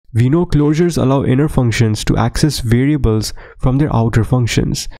We know closures allow inner functions to access variables from their outer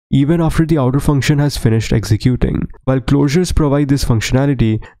functions, even after the outer function has finished executing. While closures provide this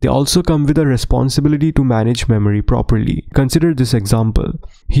functionality, they also come with a responsibility to manage memory properly. Consider this example.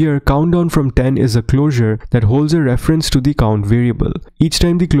 Here, countdown from 10 is a closure that holds a reference to the count variable. Each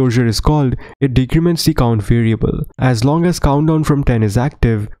time the closure is called, it decrements the count variable. As long as countdown from 10 is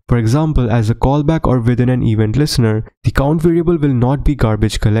active, for example, as a callback or within an event listener, the count variable will not be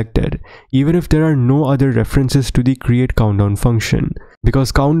garbage collected, even if there are no other references to the create countdown function.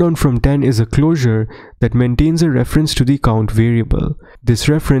 Because countdown from 10 is a closure that maintains a reference to the count variable. This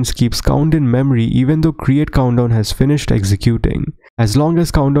reference keeps count in memory even though create countdown has finished executing. As long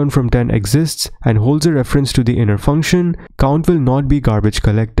as countdown from 10 exists and holds a reference to the inner function, count will not be garbage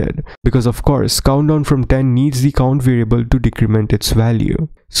collected, because of course countdown from 10 needs the count variable to decrement its value.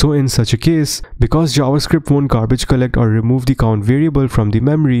 So in such a case, because JavaScript won't garbage collect or remove the count variable from the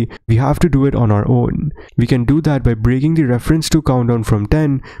memory, we have to do it on our own. We can do that by breaking the reference to countdown from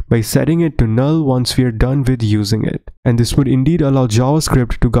 10 by setting it to null once we are done with using it. And this would indeed allow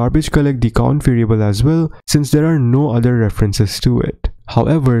JavaScript to garbage collect the count variable as well, since there are no other references to it.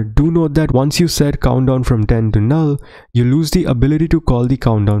 However, do note that once you set countdown from 10 to null, you lose the ability to call the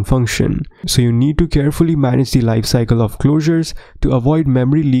countdown function. So you need to carefully manage the lifecycle of closures to avoid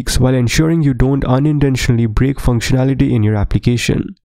memory leaks while ensuring you don't unintentionally break functionality in your application.